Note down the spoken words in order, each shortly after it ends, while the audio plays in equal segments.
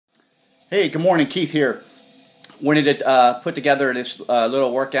Hey, good morning, Keith here. Wanted to put together this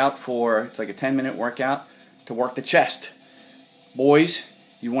little workout it's like a 10-minute workout to work the chest. Boys,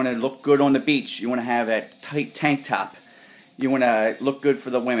 you want to look good on the beach. You want to have that tight tank top. You want to look good for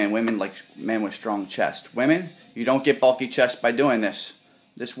the women. Women like men with strong chest. Women, you don't get bulky chest by doing this.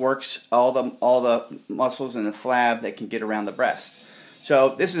 This works all the muscles in the flab that can get around the breast.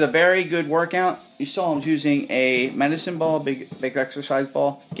 So this is a very good workout. You saw I was using a medicine ball, big exercise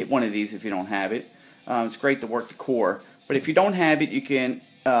ball. Get one of these if you don't have it. It's great to work the core. But if you don't have it, you can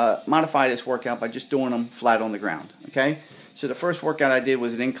modify this workout by just doing them flat on the ground. Okay? So the first workout I did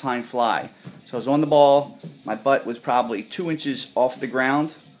was an incline fly. So I was on the ball. My butt was probably 2 inches off the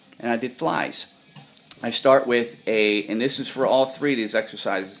ground, and I did flies. I start with and this is for all three of these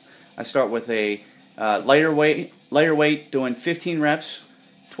exercises. I start with a lighter weight, doing 15 reps,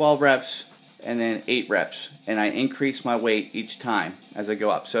 12 reps, and then 8 reps. And I increase my weight each time as I go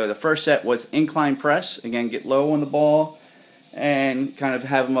up. So the first set was incline press. Again, get low on the ball and kind of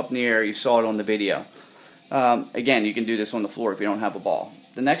have them up in the air. You saw it on the video. Again, you can do this on the floor if you don't have a ball.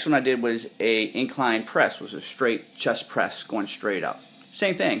 The next one I did was a incline press, was a straight chest press going straight up.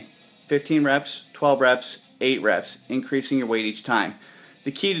 Same thing, 15 reps, 12 reps, 8 reps, increasing your weight each time.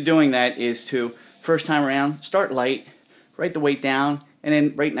 The key to doing that is to, first time around, start light, write the weight down, and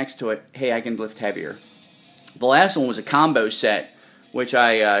then right next to it, hey, I can lift heavier. The last one was a combo set, which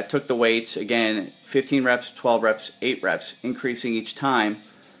I took the weights, again, 15 reps, 12 reps, 8 reps, increasing each time,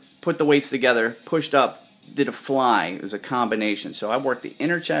 put the weights together, pushed up, did a fly. It was a combination. So I worked the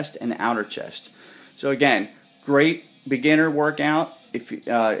inner chest and the outer chest. So again, great beginner workout,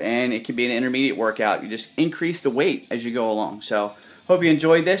 and it can be an intermediate workout. You just increase the weight as you go along. So hope you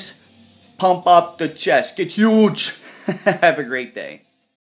enjoyed this. Pump up the chest. Get huge. Have a great day.